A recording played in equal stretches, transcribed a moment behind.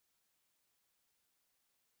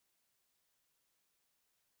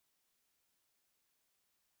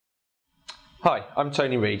Hi, I'm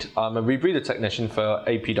Tony Reed. I'm a rebreather technician for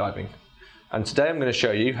AP Diving, and today I'm going to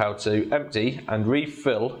show you how to empty and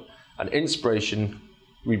refill an inspiration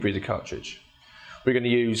rebreather cartridge. We're going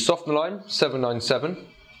to use Softener 797,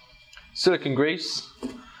 silicone grease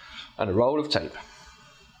and a roll of tape.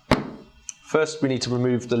 First we need to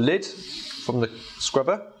remove the lid from the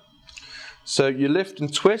scrubber. So you lift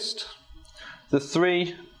and twist the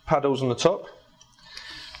 3 paddles on the top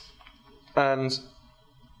and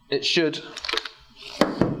it should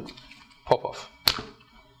pop off.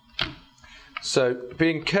 So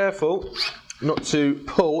being careful not to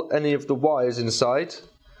pull any of the wires inside,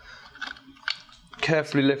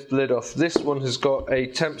 carefully lift the lid off. This one has got a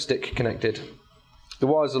temp stick connected. The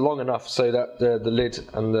wires are long enough so that the lid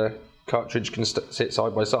and the cartridge can sit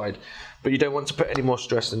side by side, but you don't want to put any more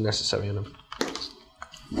stress than necessary on them.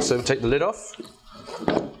 So take the lid off,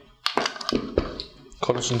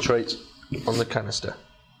 concentrate on the canister.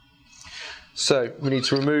 So we need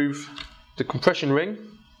to remove the compression ring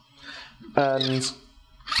and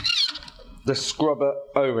the scrubber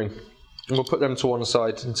O-ring, and we'll put them to one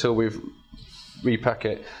side until we've repack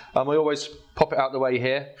it. I always pop it out the way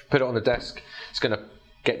here, put it on the desk. It's going to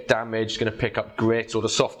get damaged, it's going to pick up grit or the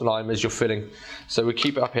soft lime as you're filling. So we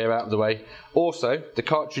keep it up here out of the way. Also, the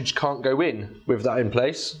cartridge can't go in with that in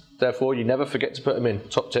place, therefore you never forget to put them in,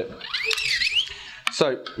 top tip.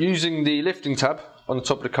 So using the lifting tab on the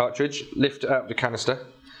top of the cartridge, lift it out of the canister,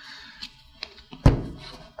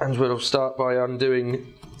 and we'll start by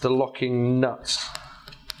undoing the locking nuts.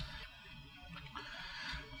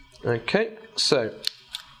 Okay, so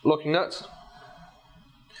locking nut,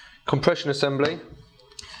 compression assembly,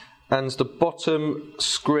 and the bottom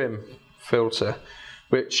scrim filter,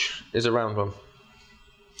 which is a round one.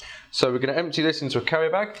 So we're going to empty this into a carrier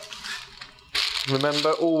bag.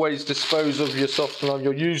 Remember, always dispose of your soft lime,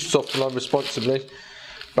 your used soft lime responsibly.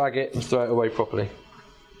 Bag it and throw it away properly.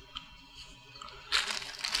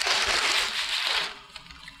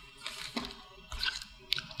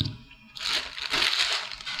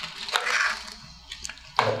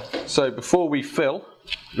 So before we fill,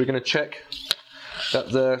 we're going to check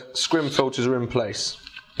that the scrim filters are in place.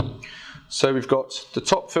 So we've got the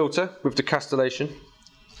top filter with the castellation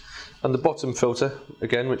and the bottom filter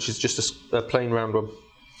again, which is just a plain round one.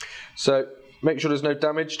 So make sure there's no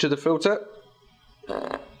damage to the filter,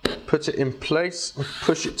 put it in place and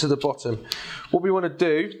push it to the bottom. What we want to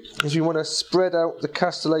do is we want to spread out the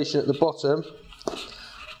castellation at the bottom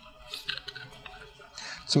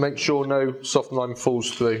to make sure no soft lime falls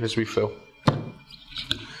through as we fill.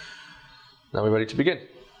 Now we're ready to begin.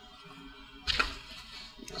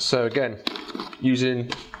 So again, using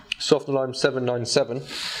Softener 797,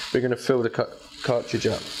 we're going to fill the cartridge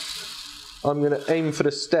up. I'm going to aim for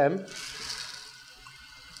the stem.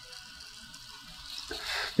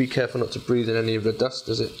 Be careful not to breathe in any of the dust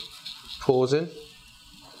as it pours in.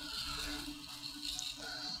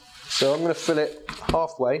 So I'm going to fill it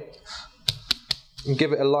halfway and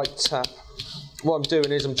give it a light tap. What I'm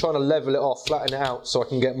doing is I'm trying to level it off, flatten it out so I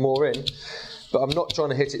can get more in, but I'm not trying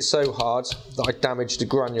to hit it so hard that I damage the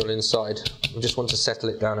granule inside. I just want to settle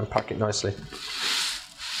it down and pack it nicely.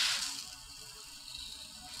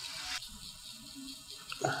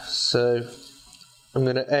 So I'm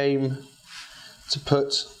going to aim to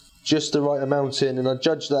put just the right amount in, and I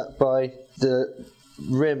judge that by the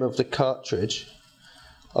rim of the cartridge.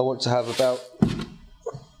 I want to have about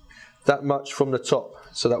that much from the top,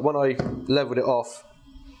 so that when I leveled it off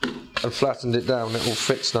and flattened it down, it all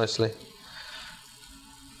fits nicely.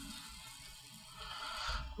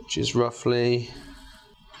 Which is roughly,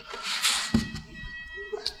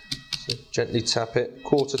 so gently tap it,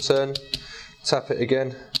 quarter turn, tap it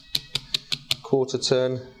again, quarter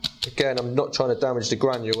turn. Again, I'm not trying to damage the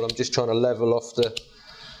granule, I'm just trying to level off the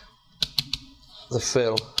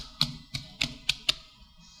fill.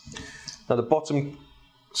 Now the bottom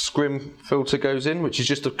scrim filter goes in, which is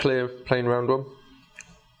just a clear plain round one.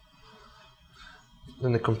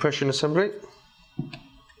 Then the compression assembly,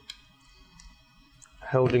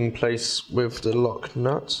 held in place with the lock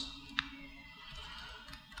nut.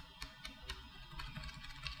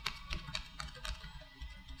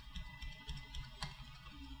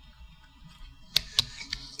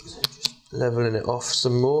 So just leveling it off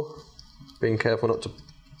some more, being careful not to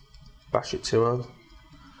bash it too hard.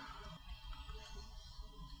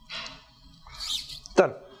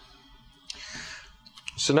 Done.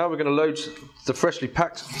 So now we're going to load the freshly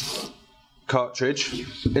packed cartridge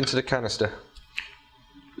into the canister,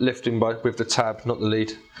 lifting with the tab, not the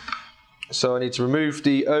lead. So I need to remove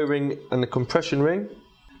the O-ring and the compression ring,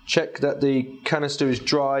 check that the canister is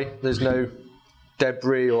dry, there's no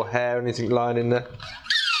debris or hair or anything lying in there.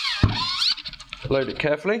 Load it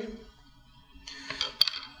carefully.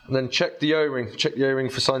 And then check the O-ring. Check the O-ring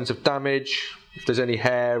for signs of damage. If there's any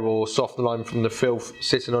hair or soft line from the filth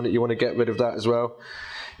sitting on it, you want to get rid of that as well.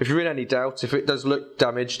 If you're in any doubt, if it does look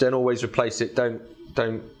damaged, then always replace it.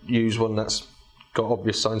 Don't use one that's got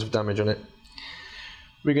obvious signs of damage on it.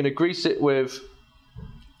 We're going to grease it with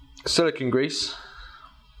silicone grease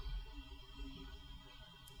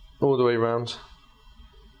all the way around.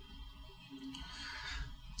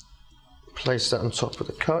 Place that on top of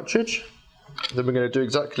the cartridge. Then we're going to do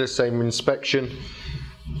exactly the same inspection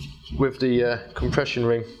with the compression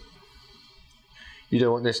ring. You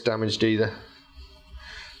don't want this damaged either.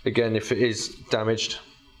 Again, if it is damaged,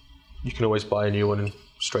 you can always buy a new one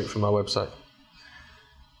straight from our website.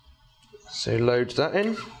 So load that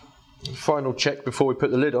in. Final check before we put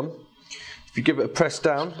the lid on. If you give it a press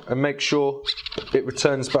down and make sure it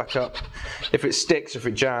returns back up. If it sticks, if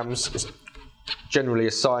it jams, it's generally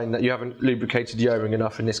a sign that you haven't lubricated the O-ring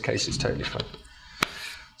enough. In this case, it's totally fine.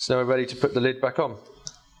 So now we're ready to put the lid back on.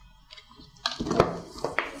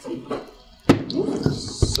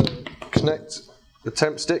 So connect the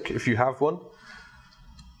temp stick if you have one.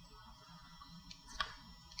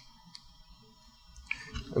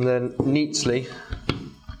 And then neatly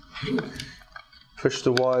push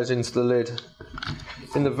the wires into the lid.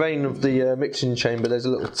 In the vein of the mixing chamber, there's a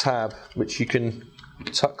little tab which you can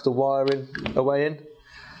tuck the wire away in,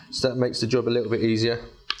 so that makes the job a little bit easier.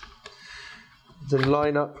 Then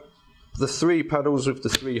line up the 3 paddles with the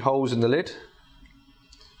 3 holes in the lid.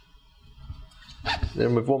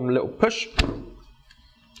 Then with one little push,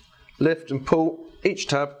 lift and pull each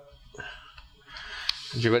tab,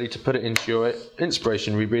 and you're ready to put it into your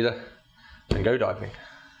inspiration rebreather and go diving.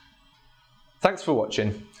 Thanks for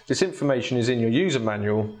watching. This information is in your user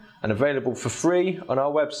manual and available for free on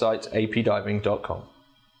our website apdiving.com.